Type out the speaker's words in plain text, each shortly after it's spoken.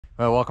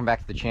Well, welcome back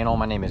to the channel.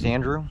 My name is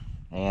Andrew,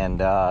 and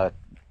what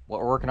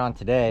we're working on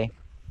today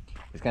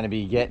is going to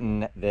be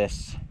getting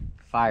this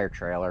fire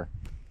trailer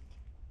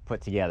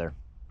put together.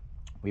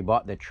 We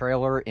bought the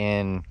trailer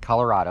in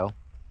Colorado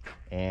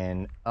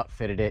and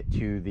upfitted it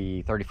to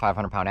the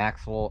 3,500 pound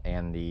axle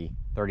and the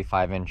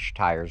 35-inch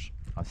tires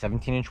on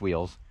 17-inch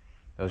wheels.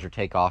 Those are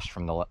takeoffs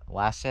from the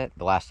last set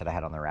I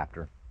had on the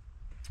Raptor.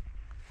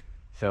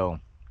 So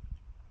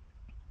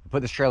we put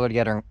this trailer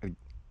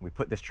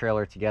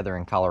together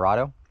in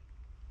Colorado.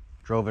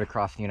 Drove it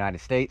across the United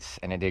States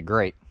and it did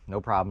great. No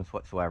problems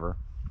whatsoever.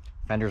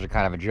 Fenders are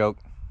kind of a joke,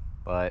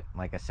 but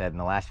like I said in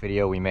the last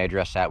video, we may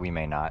address that, we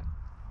may not.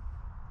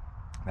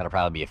 That'll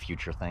probably be a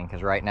future thing,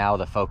 because right now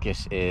the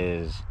focus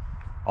is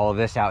all of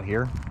this out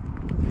here.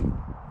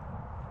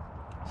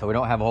 So we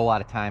don't have a whole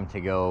lot of time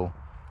to go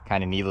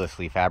kind of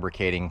needlessly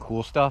fabricating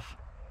cool stuff.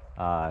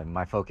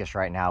 My focus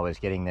right now is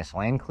getting this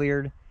land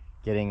cleared,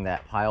 getting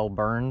that pile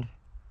burned,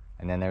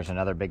 and then there's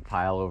another big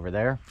pile over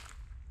there.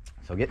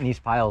 So getting these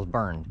piles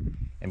burned,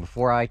 and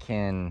before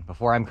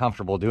I'm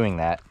comfortable doing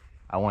that,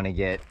 I want to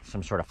get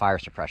some sort of fire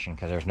suppression,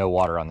 because there's no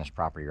water on this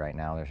property right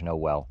now. There's no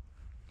well.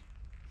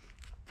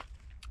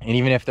 And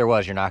even if there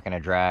was, you're not going to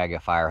drag a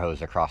fire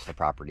hose across the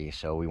property.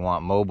 So we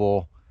want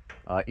mobile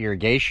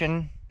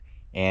irrigation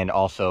and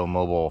also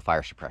mobile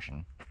fire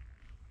suppression.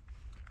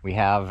 We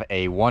have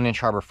a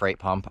 1-inch Harbor Freight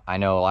pump. I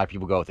know a lot of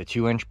people go with a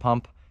 2-inch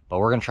pump, but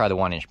we're going to try the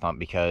 1-inch pump,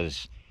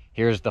 because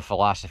here's the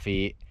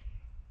philosophy.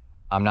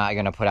 I'm not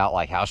going to put out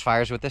like house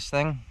fires with this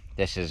thing.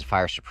 This is a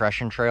fire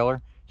suppression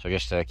trailer. So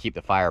just to keep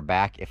the fire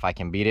back, if I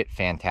can beat it,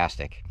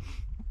 fantastic.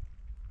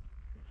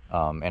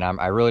 And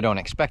I really don't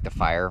expect a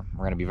fire.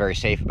 We're going to be very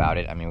safe about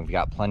it. I mean, we've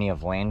got plenty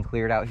of land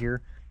cleared out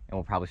here, and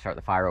we'll probably start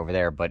the fire over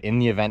there. But in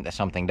the event that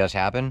something does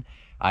happen,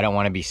 I don't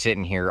want to be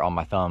sitting here on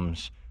my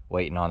thumbs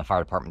waiting on the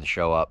fire department to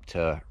show up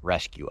to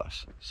rescue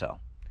us. So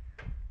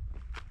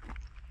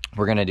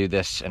we're going to do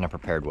this in a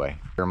prepared way.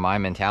 My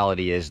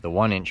mentality is the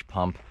 1-inch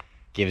pump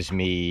gives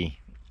me,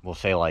 we'll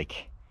say,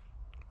 like,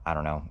 I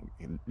don't know,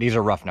 these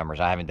are rough numbers,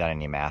 I haven't done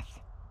any math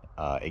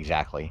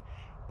exactly,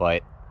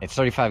 but it's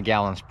 35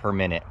 gallons per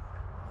minute,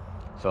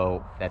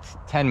 so that's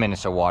 10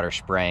 minutes of water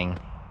spraying.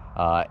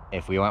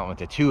 If we went with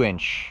the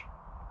 2-inch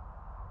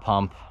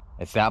pump,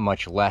 it's that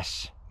much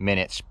less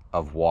minutes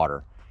of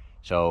water,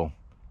 so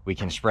we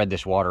can spread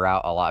this water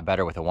out a lot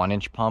better with a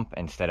 1-inch pump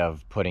instead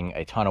of putting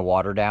a ton of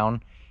water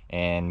down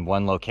in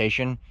one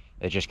location.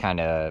 It just kind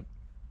of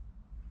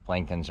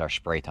lengthens our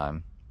spray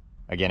time.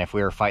 Again, if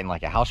we were fighting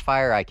like a house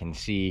fire, I can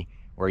see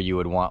where you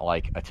would want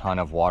like a ton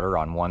of water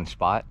on one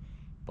spot.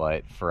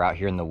 But for out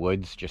here in the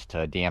woods, just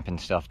to dampen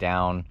stuff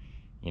down,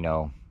 you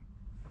know,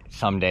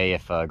 someday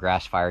if a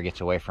grass fire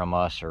gets away from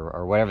us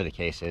or whatever the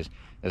case is,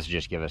 this will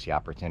just give us the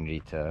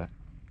opportunity to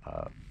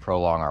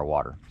prolong our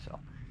water. So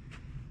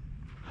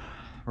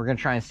we're going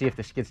to try and see if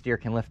the skid steer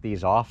can lift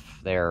these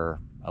off. They're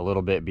a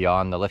little bit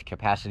beyond the lift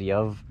capacity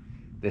of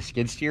this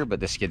skid steer,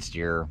 but the skid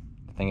steer,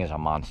 the thing is a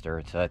monster.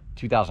 It's a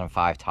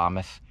 2005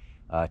 Thomas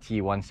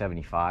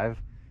T175,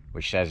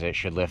 which says it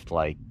should lift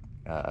like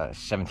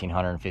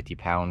 1,750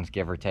 pounds,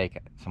 give or take,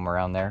 somewhere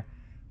around there.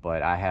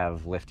 But I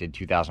have lifted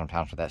 2,000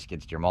 pounds with that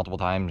skid steer multiple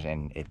times,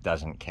 and it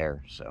doesn't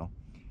care. So,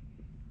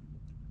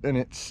 and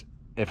it's,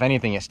 if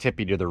anything, it's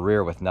tippy to the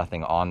rear with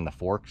nothing on the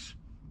forks.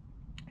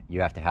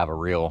 You have to have a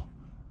real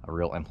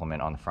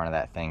implement on the front of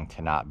that thing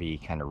to not be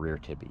kind of rear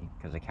tippy,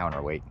 because the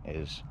counterweight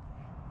is,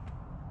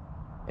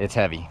 it's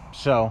heavy.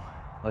 So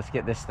let's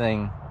get this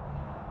thing.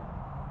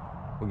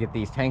 We'll get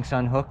these tanks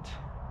unhooked,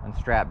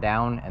 unstrapped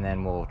down, and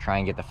then we'll try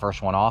and get the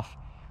first one off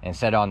and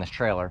set it on this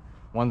trailer.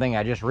 One thing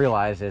I just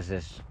realized is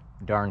this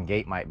darn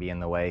gate might be in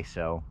the way,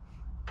 so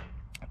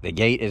the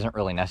gate isn't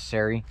really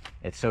necessary.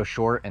 It's so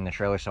short and the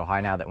trailer's so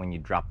high now that when you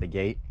drop the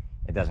gate,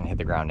 it doesn't hit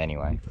the ground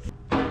anyway.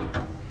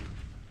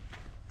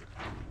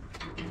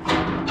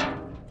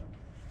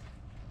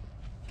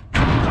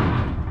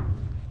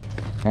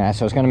 Yeah,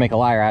 so it's going to make a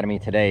liar out of me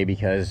today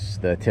because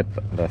the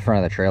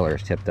front of the trailer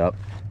is tipped up.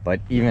 But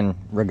even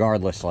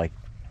regardless, like,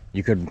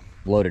 you could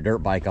load a dirt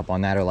bike up on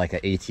that, or like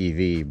an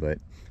ATV, but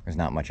there's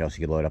not much else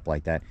you could load up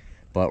like that.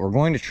 But we're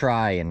going to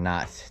try and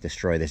not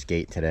destroy this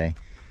gate today.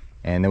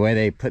 And the way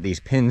they put these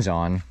pins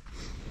on,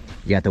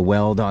 you got the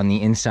weld on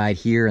the inside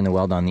here and the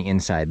weld on the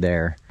inside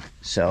there.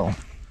 So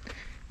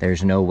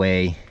there's no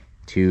way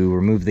to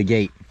remove the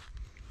gate.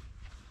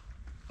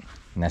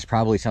 And that's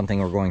probably something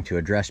we're going to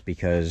address,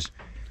 because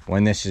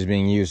when this is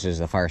being used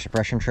as a fire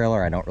suppression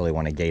trailer, I don't really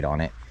want a gate on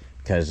it,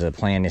 because the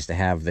plan is to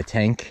have the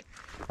tank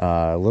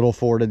a little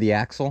forward of the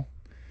axle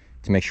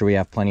to make sure we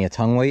have plenty of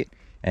tongue weight,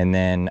 and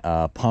then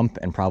a pump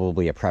and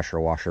probably a pressure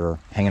washer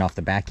hanging off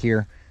the back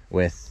here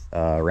with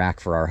a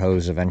rack for our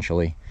hose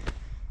eventually.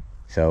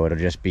 So it'll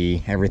just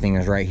be, everything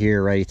is right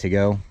here ready to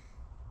go.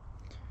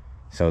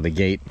 So the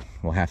gate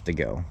will have to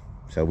go.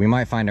 So we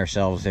might find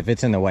ourselves, if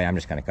it's in the way, I'm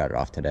just going to cut it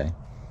off today.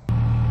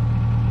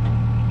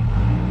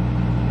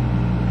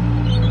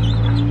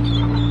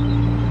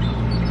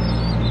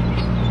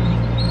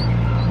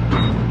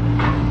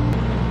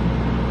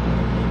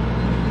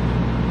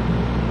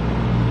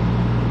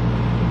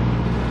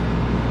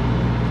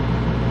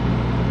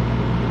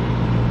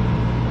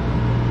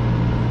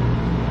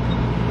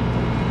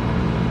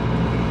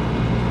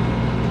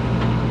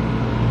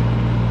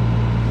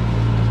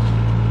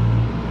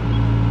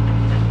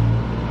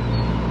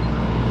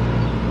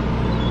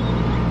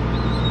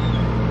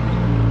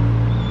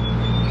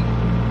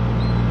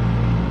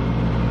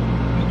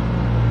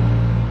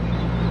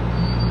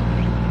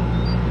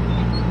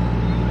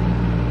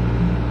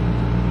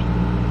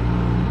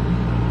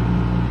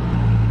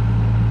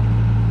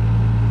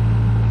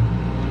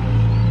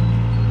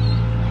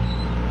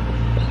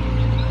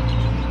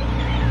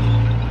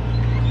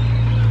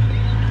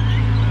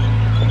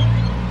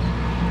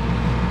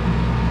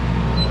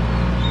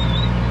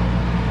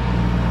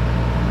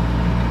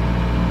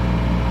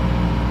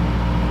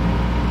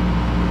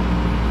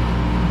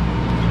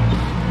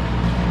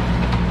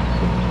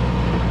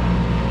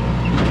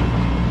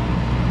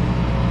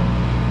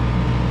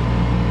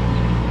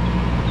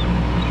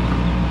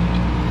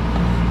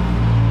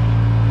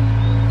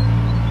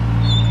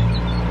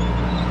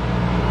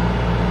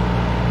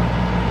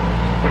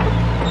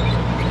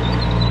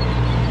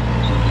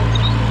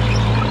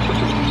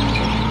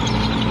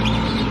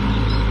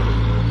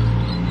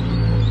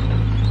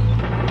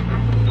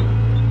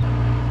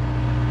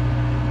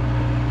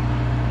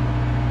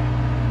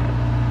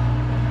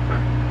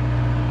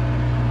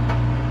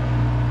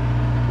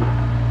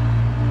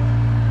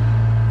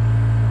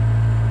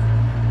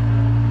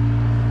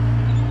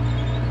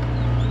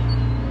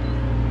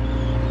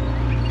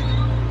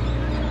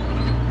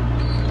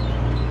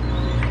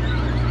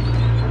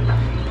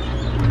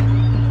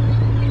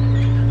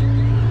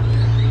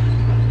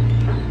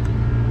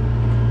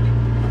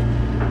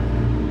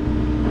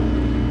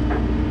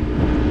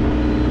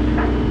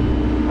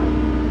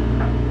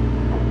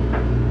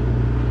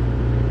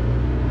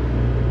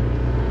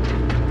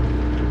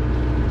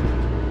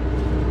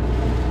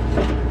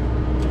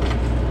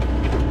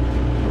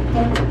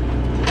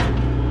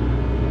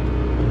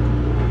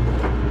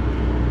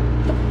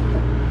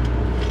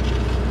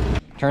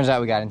 Turns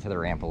out we got into the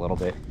ramp a little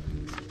bit.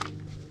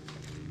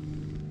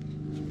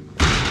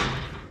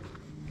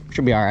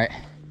 Should be all right.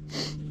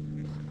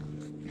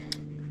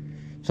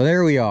 So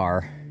there we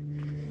are.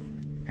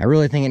 I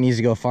really think it needs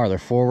to go farther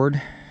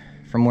forward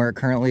from where it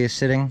currently is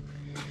sitting,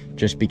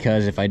 just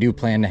because if I do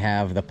plan to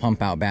have the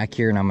pump out back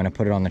here and I'm going to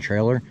put it on the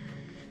trailer,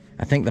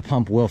 I think the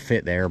pump will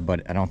fit there,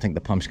 but I don't think the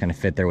pump's going to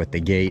fit there with the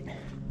gate,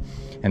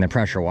 and the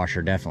pressure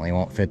washer definitely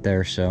won't fit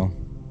there. So,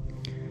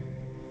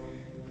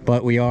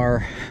 but we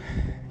are,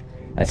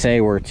 I'd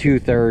say we're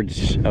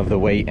 2/3 of the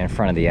weight in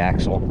front of the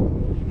axle,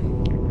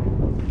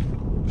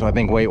 so I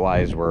think weight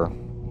wise we're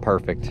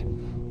perfect.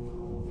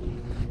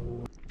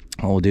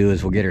 What we'll do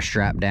is we'll get her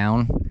strapped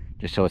down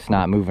just so it's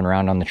not moving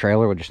around on the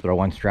trailer. We'll just throw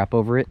one strap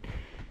over it,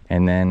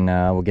 and then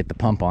we'll get the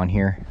pump on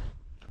here.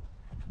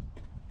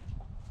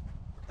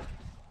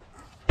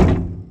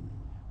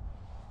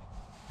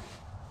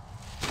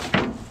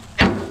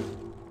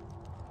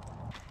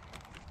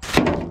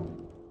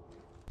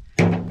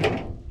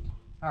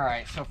 All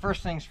right, so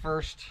first things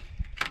first,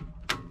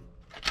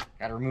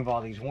 got to remove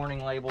all these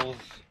warning labels,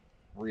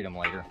 read them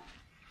later.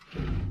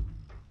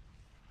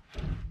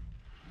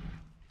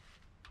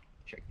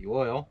 Check the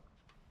oil.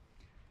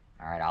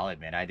 All right, I'll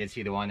admit, I did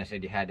see the one that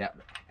said you had to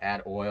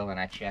add oil, and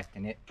I checked,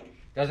 and it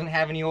doesn't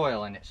have any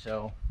oil in it,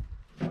 so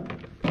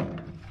let's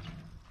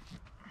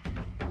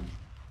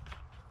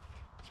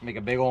make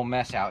a big old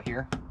mess out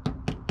here.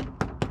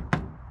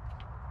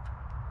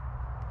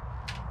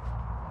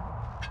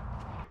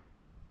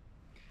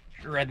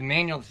 Should have read the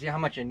manual to see how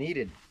much I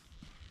needed.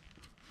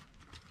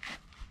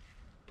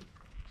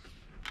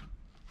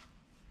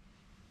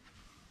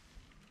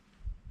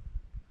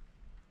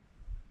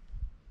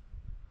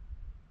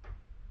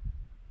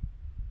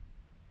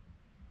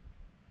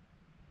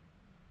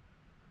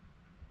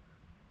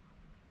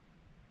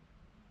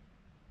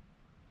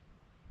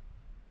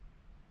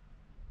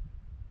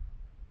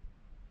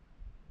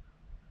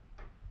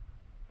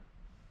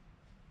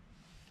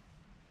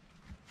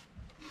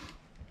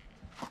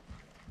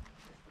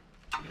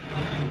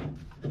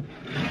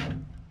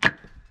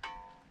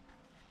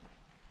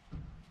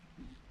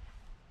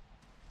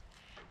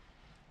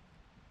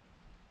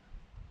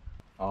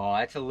 Oh,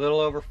 that's a little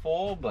over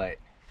full, but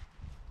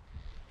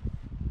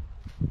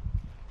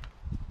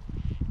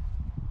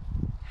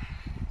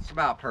it's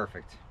about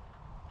perfect.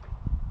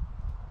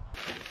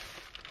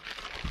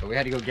 So we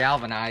had to go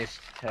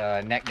galvanized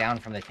to neck down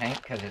from the tank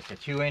because it's a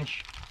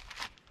 2-inch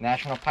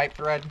National Pipe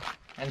Thread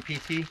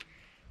NPT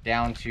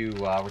down to,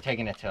 we're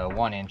taking it to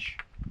 1-inch.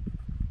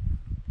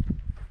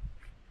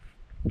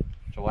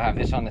 So we'll have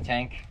this on the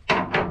tank.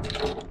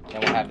 Then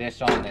we'll have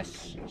this on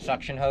this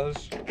suction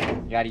hose.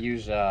 You got to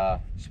use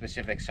a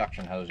specific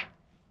suction hose.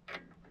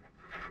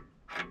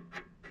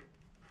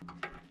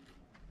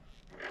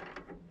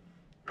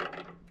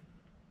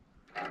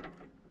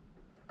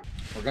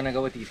 We're going to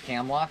go with these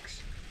cam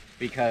locks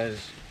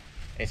because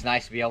it's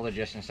nice to be able to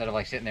just, instead of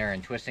like sitting there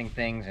and twisting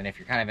things, and if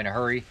you're kind of in a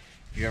hurry,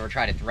 if you ever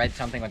try to thread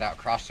something without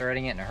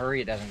cross-threading it in a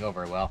hurry, it doesn't go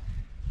very well.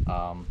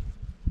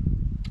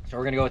 So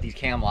we're going to go with these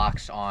cam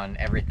locks on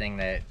everything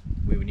that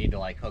we would need to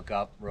like hook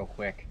up real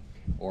quick,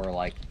 or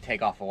like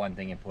take off of one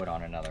thing and put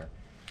on another.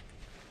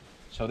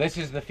 So this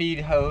is the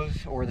feed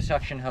hose, or the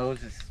suction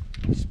hose.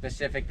 It's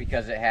specific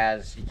because it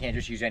has, you can't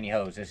just use any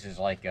hose. This is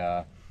like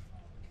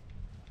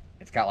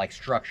it's got like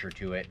structure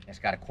to it. It's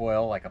got a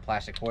coil, like a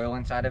plastic coil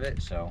inside of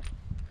it, so.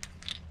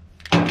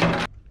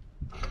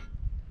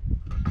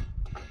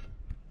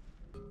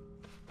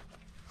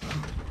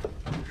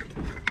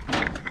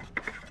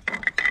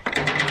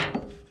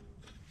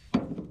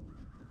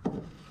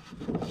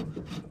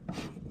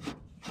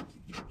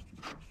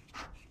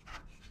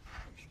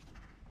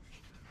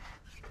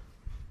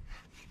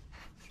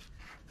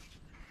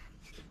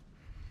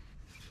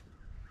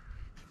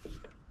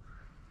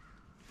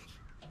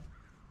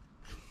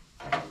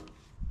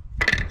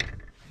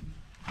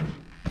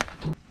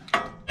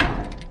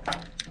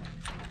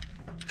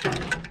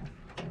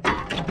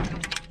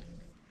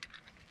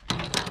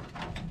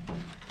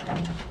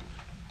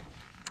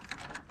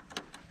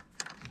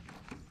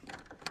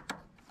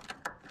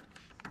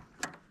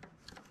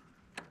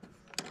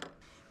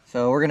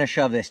 So we're gonna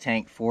shove this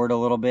tank forward a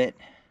little bit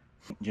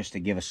just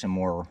to give us some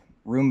more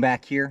room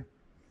back here.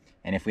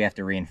 And if we have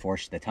to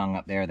reinforce the tongue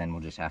up there, then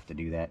we'll just have to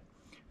do that.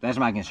 That's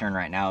my concern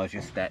right now, is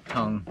just that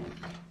tongue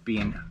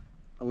being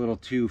a little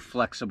too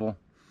flexible.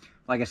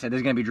 Like I said, this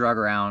is gonna be drug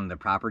around the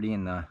property,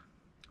 and the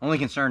only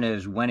concern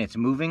is when it's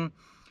moving,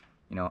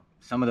 you know,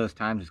 some of those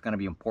times it's gonna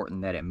be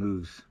important that it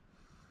moves.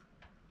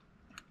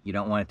 You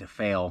don't want it to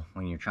fail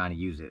when you're trying to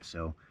use it.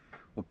 So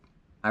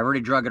I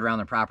already drug it around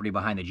the property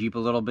behind the Jeep a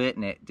little bit,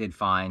 and it did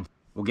fine.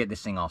 We'll get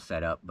this thing all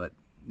set up, but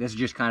this is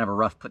just kind of a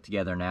rough put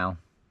together now.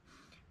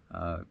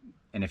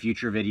 In a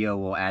future video,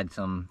 we'll add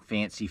some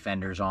fancy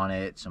fenders on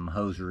it, some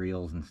hose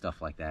reels and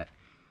stuff like that.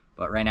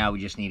 But right now, we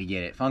just need to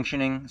get it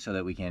functioning so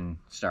that we can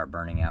start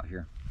burning out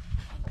here.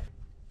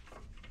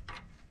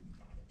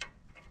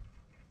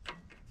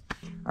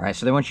 All right,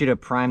 so they want you to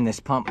prime this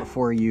pump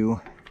before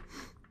you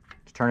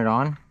turn it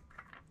on.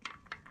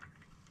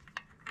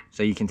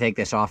 So you can take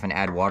this off and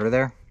add water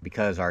there.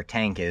 Because our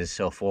tank is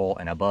so full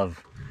and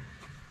above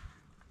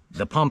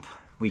the pump,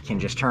 we can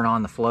just turn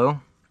on the flow.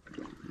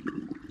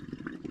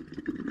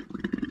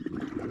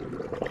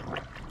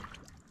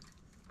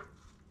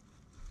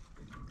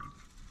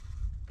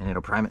 And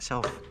it'll prime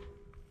itself.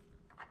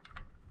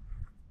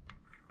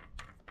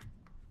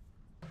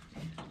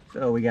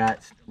 So we got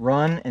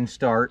run and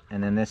start,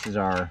 and then this is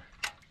our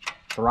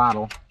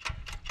throttle.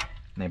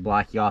 And they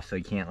block you off so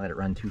you can't let it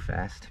run too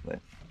fast. But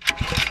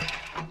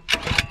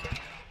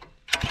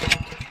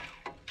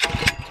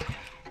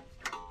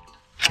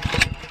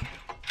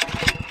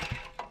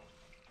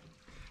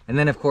and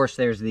then of course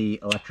there's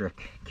the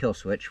electric kill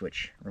switch,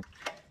 which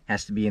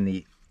has to be in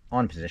the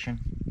on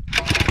position.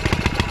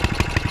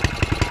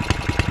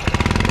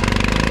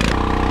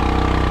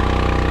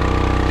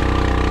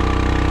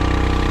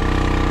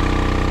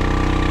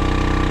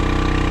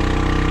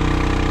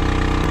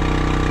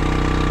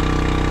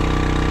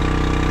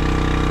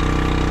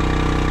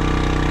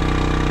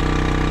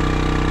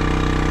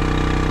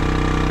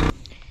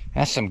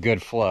 That's some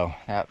good flow.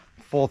 At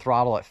full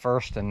throttle at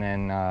first, and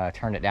then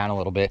turned it down a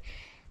little bit.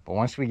 But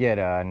once we get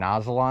a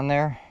nozzle on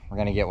there, we're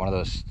gonna get one of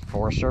those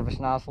Forest Service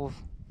nozzles,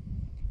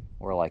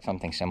 or like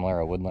something similar,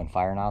 a woodland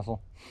fire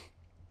nozzle.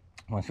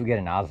 Once we get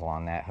a nozzle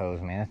on that hose,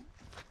 man,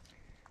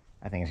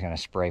 I think it's gonna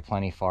spray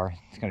plenty far.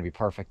 It's gonna be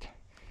perfect.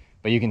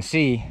 But you can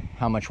see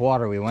how much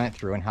water we went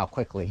through and how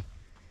quickly,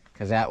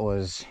 because that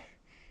was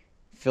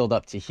filled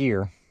up to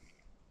here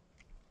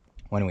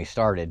when we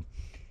started,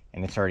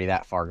 and it's already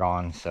that far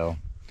gone. So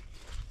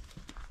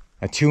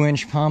a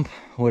 2-inch pump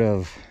would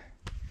have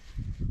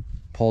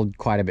pulled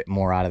quite a bit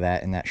more out of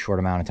that in that short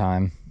amount of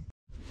time.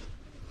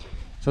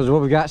 So this is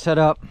what we got set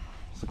up.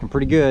 It's looking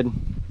pretty good.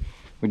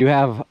 We do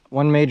have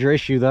one major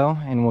issue though,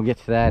 and we'll get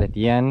to that at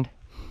the end,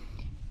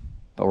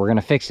 but we're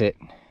gonna fix it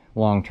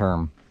long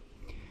term.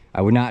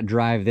 I would not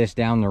drive this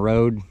down the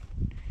road.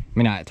 I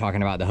mean, not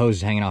talking about the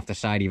hoses hanging off the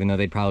side, even though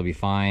they'd probably be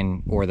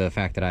fine, or the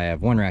fact that I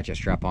have one ratchet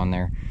strap on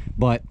there,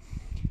 but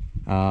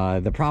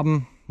the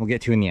problem we'll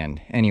get to in the end.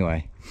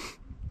 Anyway,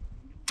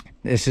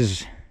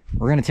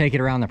 we're gonna take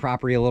it around the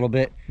property a little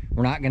bit.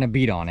 We're not gonna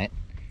beat on it,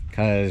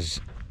 because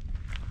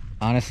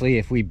honestly,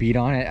 if we beat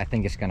on it, I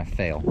think it's gonna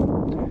fail.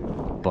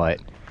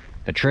 But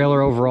the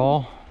trailer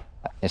overall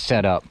is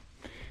set up.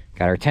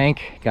 Got our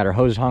tank, got our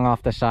hose hung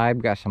off the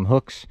side, got some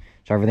hooks,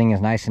 so everything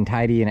is nice and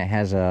tidy, and it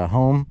has a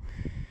home.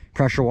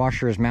 Pressure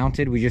washer is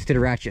mounted. We just did a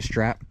ratchet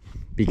strap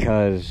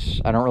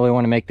because I don't really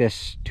want to make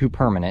this too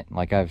permanent.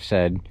 Like I've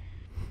said,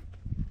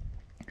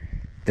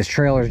 this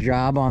trailer's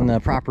job on the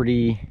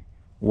property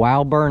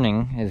while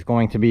burning is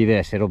going to be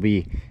this. It'll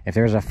be, if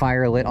there's a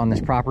fire lit on this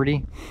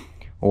property,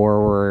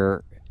 or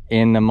we're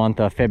in the month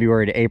of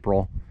February to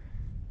April,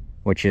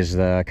 which is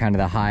the kind of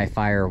the high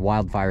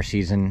wildfire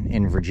season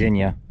in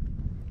Virginia,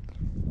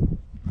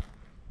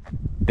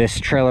 this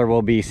trailer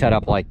will be set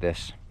up like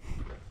this.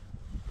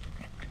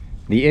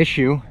 The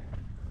issue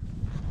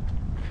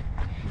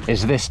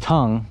is this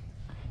tongue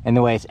and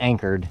the way it's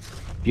anchored.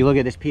 If you look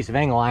at this piece of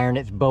angle iron,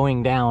 it's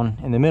bowing down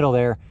in the middle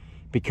there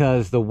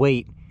because the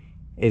weight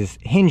is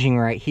hinging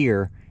right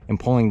here and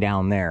pulling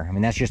down there. I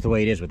mean, that's just the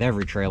way it is with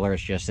every trailer.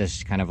 It's just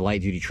this kind of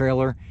light duty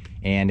trailer,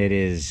 and it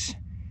is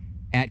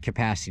at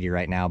capacity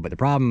right now. But the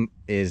problem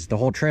is the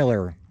whole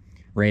trailer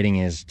rating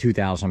is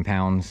 2,000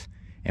 pounds,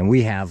 and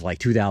we have like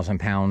 2,000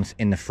 pounds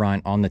in the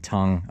front on the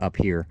tongue up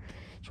here.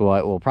 So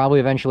what we'll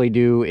probably eventually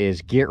do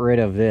is get rid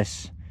of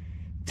this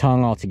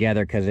tongue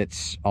altogether, because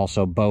it's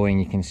also bowing.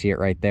 You can see it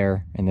right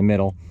there in the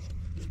middle.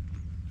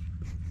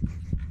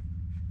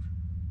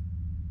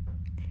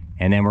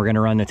 And then we're gonna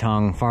run the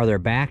tongue farther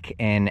back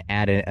and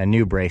add a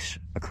new brace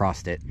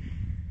across it.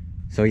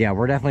 So yeah,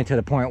 we're definitely to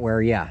the point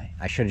where, yeah,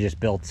 I should have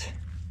just built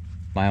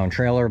my own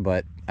trailer,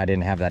 but I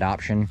didn't have that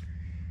option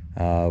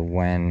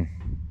when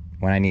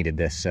I needed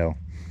this. So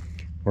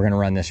we're gonna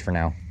run this for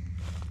now.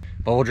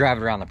 But we'll drive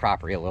it around the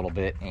property a little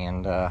bit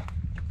and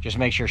just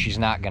make sure she's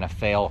not gonna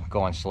fail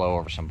going slow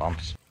over some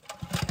bumps.